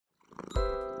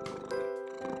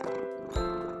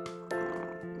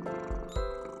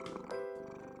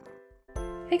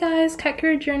Hey guys,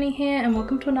 Katkuru Journey here and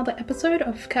welcome to another episode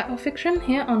of Cat or Fiction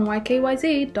here on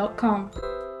ykyz.com.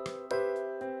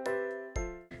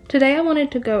 Today I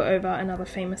wanted to go over another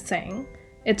famous saying.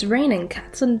 It's raining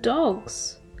cats and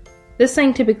dogs. This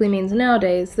saying typically means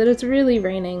nowadays that it's really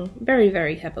raining very,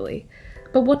 very heavily.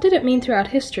 But what did it mean throughout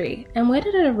history and where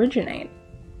did it originate?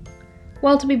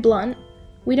 Well, to be blunt,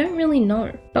 we don't really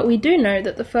know. But we do know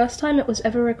that the first time it was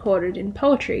ever recorded in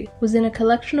poetry was in a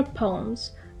collection of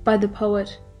poems by the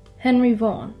poet Henry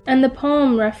Vaughan, and the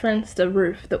poem referenced a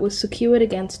roof that was secured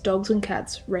against dogs and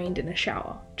cats rained in a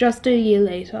shower. Just a year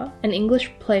later, an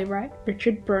English playwright,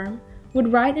 Richard Brome,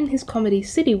 would write in his comedy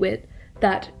Citywit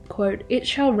that, quote, "It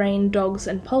shall rain dogs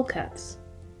and polecats."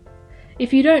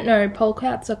 If you don't know,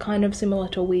 polecats are kind of similar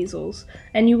to weasels,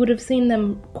 and you would have seen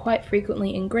them quite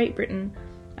frequently in Great Britain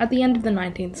at the end of the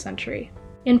 19th century.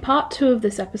 In part 2 of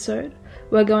this episode,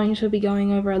 we're going to be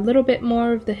going over a little bit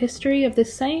more of the history of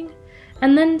this saying,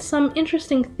 and then some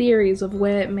interesting theories of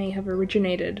where it may have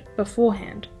originated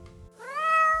beforehand.